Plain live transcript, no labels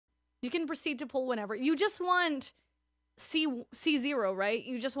You can proceed to pull whenever. You just want C0, right?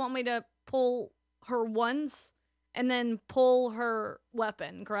 You just want me to pull her once and then pull her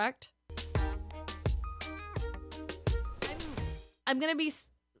weapon, correct? I'm gonna be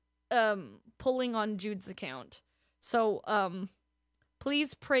pulling on Jude's account. So,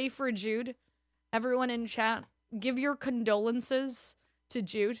 please pray for Jude. Everyone in chat, give your condolences to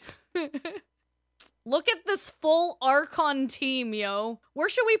Jude. Look at this full Archon team, yo. Where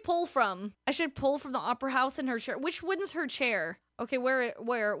should we pull from? I should pull from the Opera House in her chair. Which one's her chair? Okay, where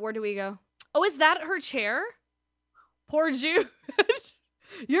do we go? Oh, is that her chair? Poor Jude.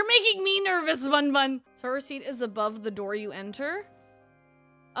 You're making me nervous, Bun Bun. So her seat is above the door you enter?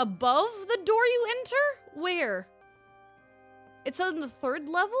 Above the door you enter? Where? It's on the 3rd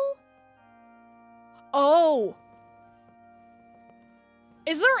level? Oh.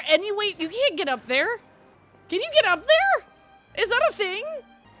 Is there any way? You can't get up there. Can you get up there? Is that a thing?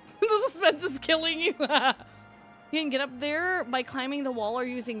 The suspense is killing you. You can get up there by climbing the wall or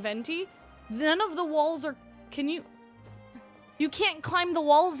using venti. None of the walls are... Can you... You can't climb the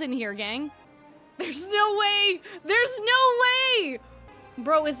walls in here, gang. There's no way. There's no way.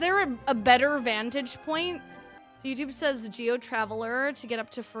 Bro, is there a better vantage point? So YouTube says Geo Traveler to get up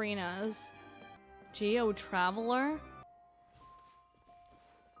to Furina's. Geo Traveler?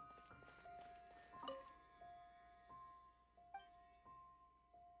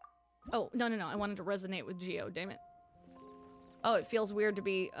 Oh, no. I wanted to resonate with Geo, damn it. Oh, it feels weird to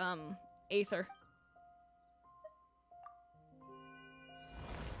be, Aether.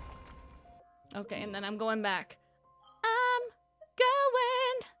 Okay, and then I'm going back. I'm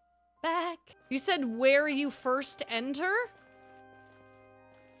going back. You said where you first enter?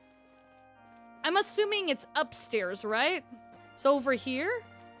 I'm assuming it's upstairs, right? So over here?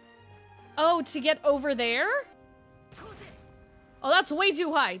 Oh, to get over there? Oh, that's way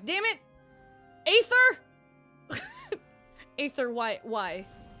too high. Damn it. Aether? Aether, why?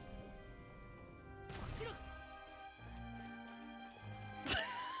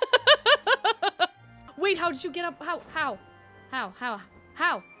 Wait, how did you get up? How?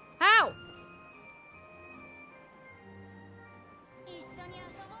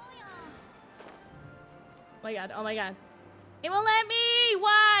 Oh my god. It won't let me!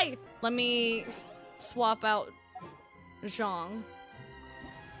 Why? Let me swap out Zhang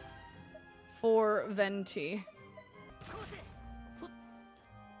for Venti.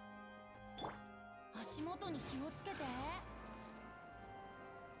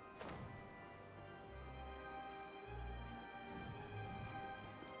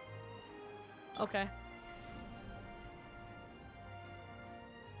 Okay.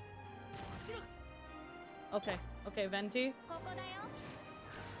 Okay, Venti.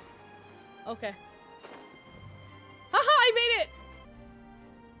 Okay. Haha, I made it!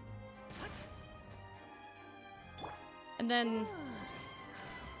 And then...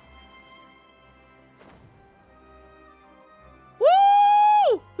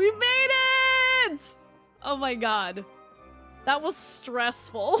 Woo! We made it! Oh my god. That was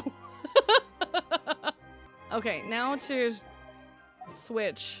stressful. Okay, now to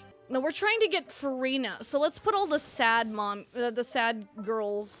switch. No, we're trying to get Furina, so let's put all the sad the sad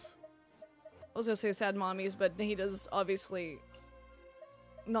girls. I was gonna say sad mommies, but Nahida's obviously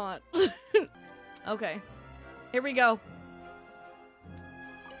not. Okay, here we go.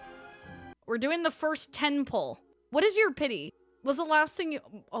 We're doing the first 10 pull. What is your pity? Was the last thing you...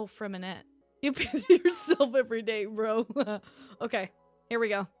 Oh, Freminette. You pity yourself every day, bro. Okay, here we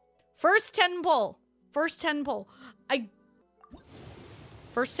go. First 10 pull. First 10 pull.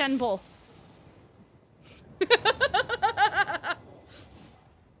 First 10 pull.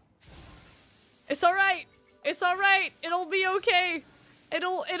 It's alright. It's alright. It'll be okay.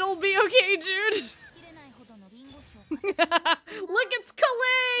 It'll be okay, Jude. Look, it's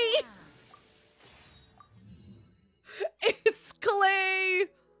Clay. It's Clay.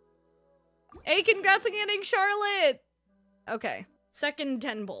 Hey, congrats on getting Charlotte. Okay. Second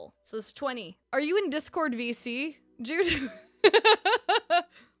 10 pull. So it's 20. Are you in Discord VC, Jude?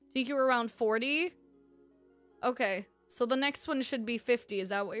 Think you were around 40? Okay. So the next one should be 50. Is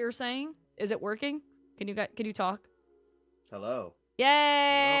that what you're saying? Is it working? Can you talk? Hello.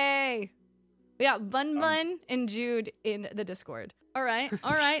 Yay! We got Bun Bun and Jude in the Discord. All right.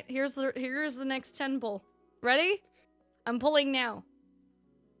 All right. Here's the next 10 pull. Ready? I'm pulling now.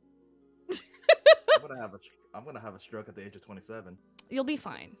 I'm gonna have a stroke at the age of 27. You'll be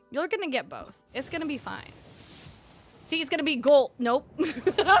fine. You're gonna get both. It's gonna be fine. See, it's gonna be gold. Nope.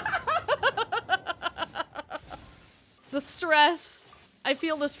 The stress. I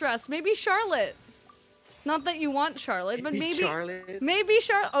feel the stress. Maybe Charlotte. Not that you want Charlotte, but maybe Charlotte. maybe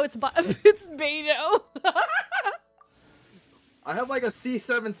Charlotte. Oh, it's it's Beto. I have like a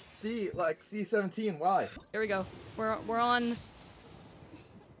C17, like C17. Why? Here we go. We're on.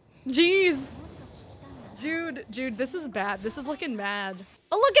 Jeez. Jude, this is bad. This is looking bad.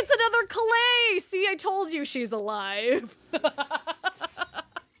 Oh, look, it's another Calais! See, I told you she's alive.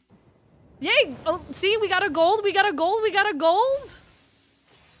 Yay! Oh, see, we got a gold, we got a gold, we got a gold!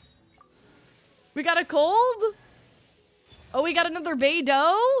 We got a gold? Oh, we got another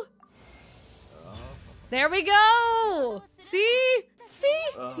Beidou? There we go! See? See?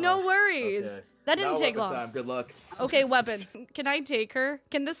 No worries. Okay. That didn't Now take weapon long. Time. Good luck. Okay, weapon. Can I take her?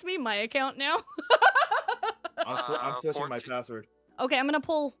 Can this be my account now? I'm switching my 14. password. Okay, I'm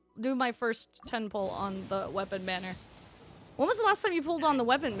gonna do my first 10 pull on the weapon banner. When was the last time you pulled on the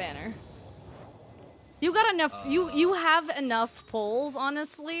weapon banner? You got enough, you have enough pulls,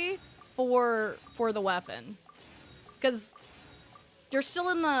 honestly, for the weapon. Because you're still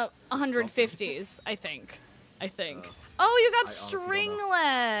in the 150s, I think. Oh, you got I honestly don't know.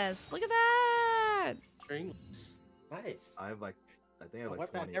 stringless! Look at that! String. Nice. I have like, I think I have like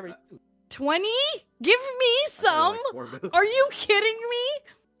Weapon 20. every 20? Give me I think I have, some! like, 4 moves. Are you kidding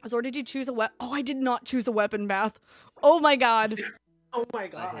me? Zor, did you choose a weapon? Oh, I did not choose a weapon bath. Oh my god. Oh my I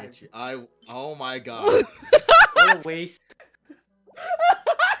god. hate you. Oh my god. What a waste.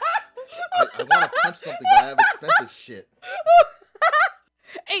 I want to punch something, but I have expensive shit.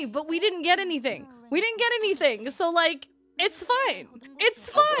 Hey, but we didn't get anything. We didn't get anything. So, like, it's fine. It's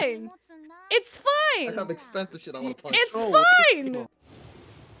fine. It's I fine. have expensive shit I want to punch. It's Oh, fine.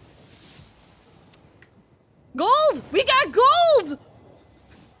 Gold! We got gold!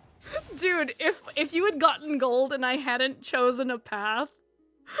 Dude, if you had gotten gold and I hadn't chosen a path,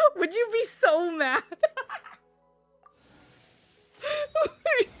 would you be so mad?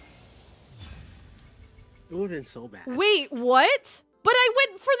 It would have been so bad. Wait, what? But I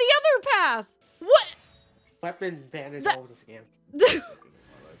went for the other path. What? Weapon bandage That- always a scam.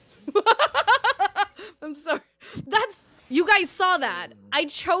 I'm sorry. You guys saw that. I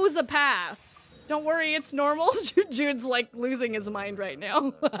chose a path. Don't worry, it's normal. Jude's like losing his mind right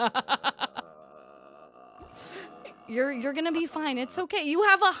now. You're gonna be fine. It's okay. You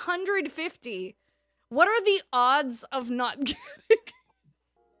have 150. What are the odds of not getting?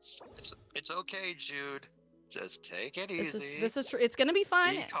 It's okay, Jude. Just take it This easy. is true. It's gonna be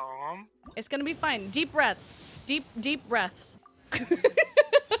fine. Be calm. It's gonna be fine. Deep breaths. Deep breaths.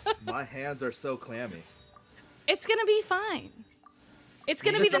 My hands are so clammy. It's gonna be fine. It's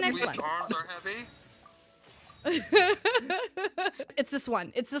gonna be the next Weak one. arms are heavy. It's this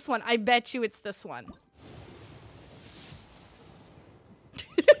one. It's this one. I bet you it's this one.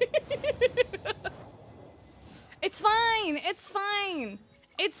 It's fine. It's fine.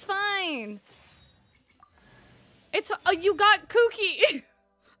 It's fine. It's you got Kooky.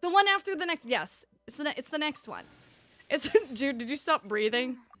 The one after the next. Yes, it's the next one. It's Jude. Did you stop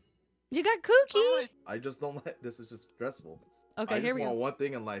breathing? You got Kooky. I just don't like. This is just stressful. Okay, I here just we want go. one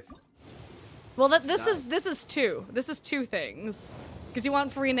thing in life. Well, this is two. This is two things. Because you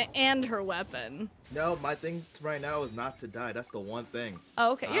want Furina and her weapon. No, my thing right now is not to die. That's the one thing.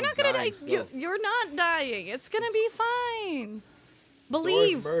 Oh, okay. You're I'm not gonna die. dying still. You're not dying. It's gonna be fine. Zor's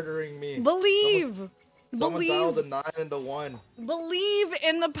Believe. murdering me. Believe. Someone dialed Believe. a 9 into 1. Believe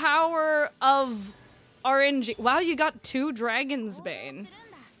in the power of RNG. Wow, you got 2 Dragon's Bane.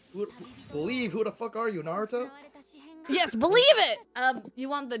 Believe? Who the fuck are you, Naruto? Yes, believe it! You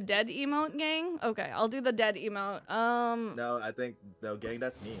want the dead emote, gang? Okay, I'll do the dead emote. No, I think, no, gang,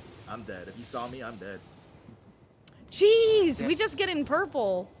 that's me. I'm dead. If you saw me, I'm dead. Jeez, we just get in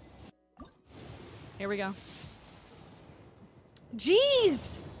purple. Here we go.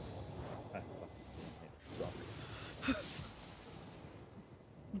 Jeez!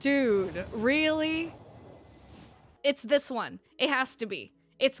 Dude, really? It's this one. It has to be.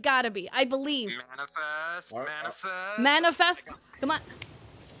 It's gotta be. I believe. Manifest. What? Manifest. Manifest. Come on.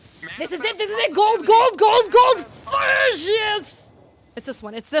 This is it. Manifest This is it. Gold, gold, gold, gold. Fudge! Yes! It's this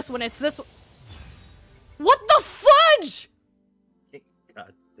one. It's this one. It's this one. What the fudge?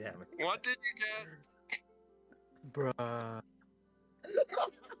 God damn it. What did you get? Bruh.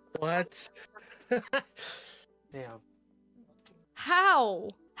 What? Damn. How?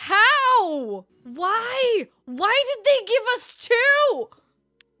 How? Why? Why did they give us 2?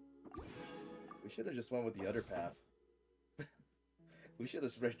 We should have just went with the other path. We should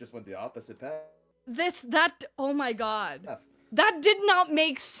have just went the opposite path. Oh my god. That did not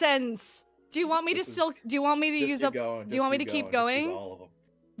make sense. Do you want me to still, do you want me to Just use keep up, going, do you want me to just keep Just use going? all of them.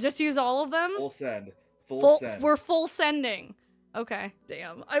 Just use all of them? Full send. Full send. We're full sending. Okay.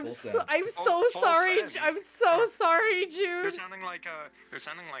 Damn. I'm Full so send. so Full sorry. send. I'm so sorry, You're Jude. sounding like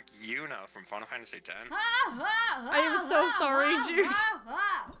Yuna from Final Fantasy X. I am so sorry, Jude.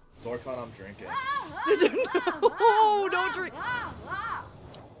 Zorcon, I'm drinking. No, don't drink.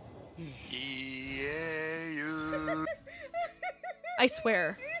 Yeah, you. I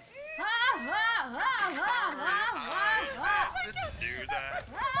swear. Do that.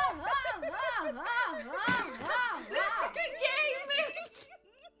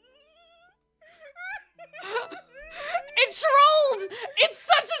 It trolled! It's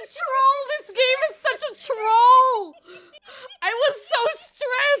such a troll! This game is such a troll! I was so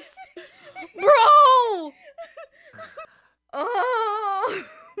stressed! Bro! Oh,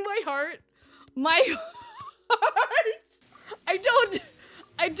 my heart. My heart!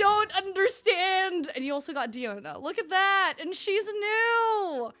 I don't understand. And you also got Diona. Look at that! And she's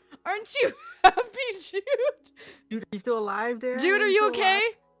new! Aren't you happy, Jude? Dude, are you still alive there? Jude, are you still okay?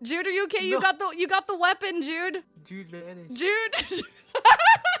 alive? Jude, are you okay? No. You got the weapon, Jude. Jude vanished. Jude.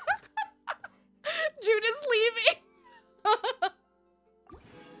 Jude is leaving.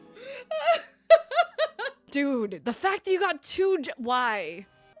 Dude, the fact that you got two. Why?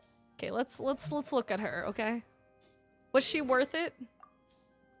 Okay, let's look at her. Okay, was she worth it?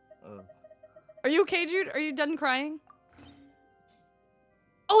 Are you okay, Jude? Are you done crying?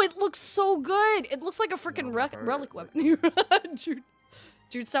 Oh, it looks so good. It looks like a freaking relic weapon.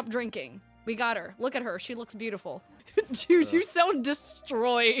 Jude, stop drinking. We got her. Look at her. She looks beautiful. Jude, you sound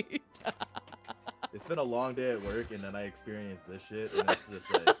destroyed. It's been a long day at work, and then I experienced this shit, and it's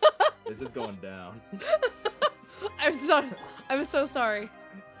just like, it's just going down. I'm so sorry.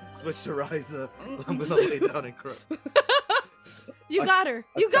 Switch to Ryza. I'm gonna lay down and cry. You got her.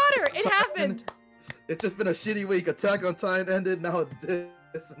 You got her. It happened. It's just been a shitty week. Attack on Titan ended. Now it's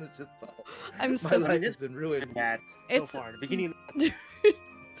this, and it's just. I'm my so life has been ruined. Bad so It's- far. The beginning.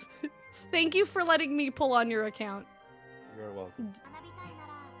 Thank you for letting me pull on your account. You're welcome.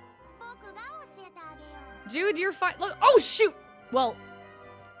 Jude, you're fine. Look. Oh, shoot. Well.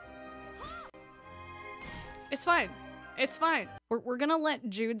 It's fine. It's fine. We're gonna let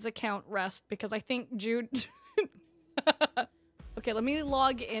Jude's account rest because I think Jude... Okay, let me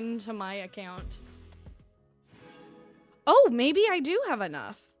log into my account. Oh, maybe I do have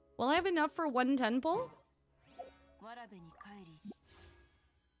enough. Will I have enough for 110 pull?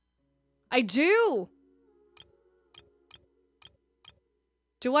 I do!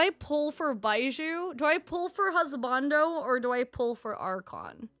 Do I pull for Baiju? Do I pull for Husbando or do I pull for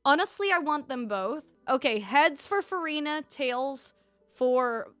Archon? Honestly, I want them both. Okay, heads for Furina, tails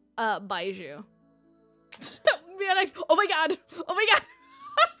for Baiju. Man, oh my god! Oh my god!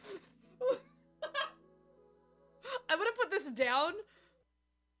 I'm gonna put this down.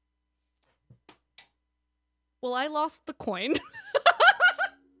 Well, I lost the coin.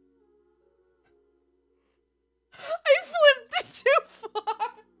 I flipped it too far.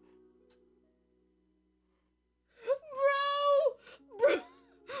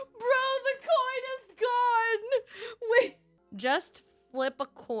 Bro, the coin is gone. Wait, just flip a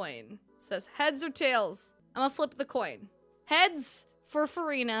coin. It says heads or tails. I'm gonna flip the coin. Heads for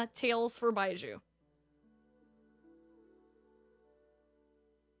Furina, tails for Baiju.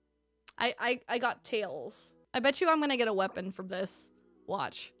 I got tails. I bet you I'm gonna get a weapon from this.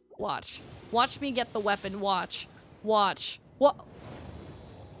 Watch. Watch. Watch me get the weapon. Watch. Watch. What?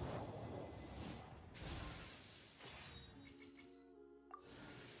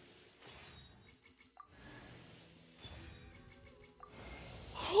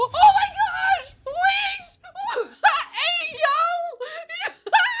 Oh my god! Wait! Hey, yo!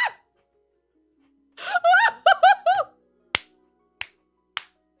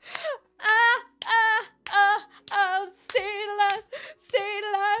 Stay alive, stay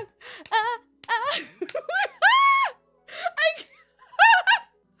alive.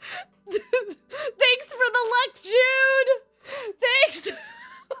 Thanks for the luck, Jude. Thanks.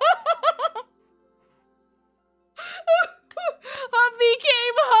 Hubby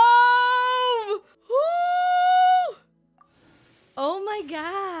came home. Woo! Oh my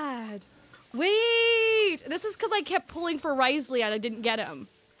god. Wait, this is because I kept pulling for Risley and I didn't get him.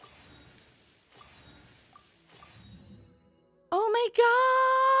 Oh my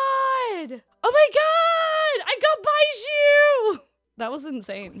god! Oh my god! I got Baiju! That was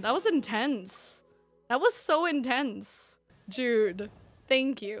insane. That was intense. That was so intense. Jude,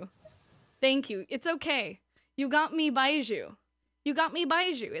 thank you. Thank you. It's okay. You got me Baiju. You got me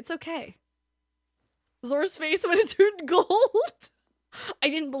Baiju. It's okay. Zor's face when it turned gold. I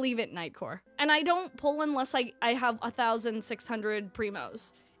didn't believe it, Nightcore. And I don't pull unless I have 1,600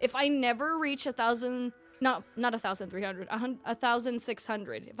 primos. If I never reach 1,000 not 1,300,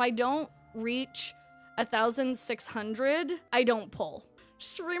 1,600. If I don't reach 1,600, I don't pull.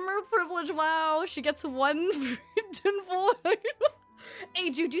 Streamer privilege, wow. She gets one tinfoil.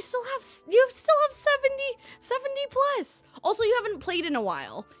 Hey, Jude, you still have 70 plus. Also, you haven't played in a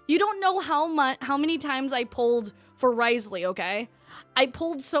while. You don't know how many times I pulled for Risley, okay? I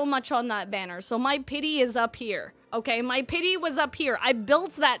pulled so much on that banner, so my pity is up here, okay? My pity was up here. I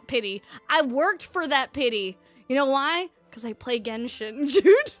built that pity. I worked for that pity. You know why? Because I play Genshin,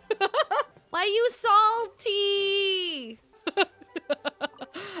 Jude. Why you salty?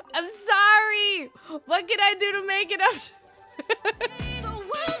 I'm sorry. What can I do to make it up?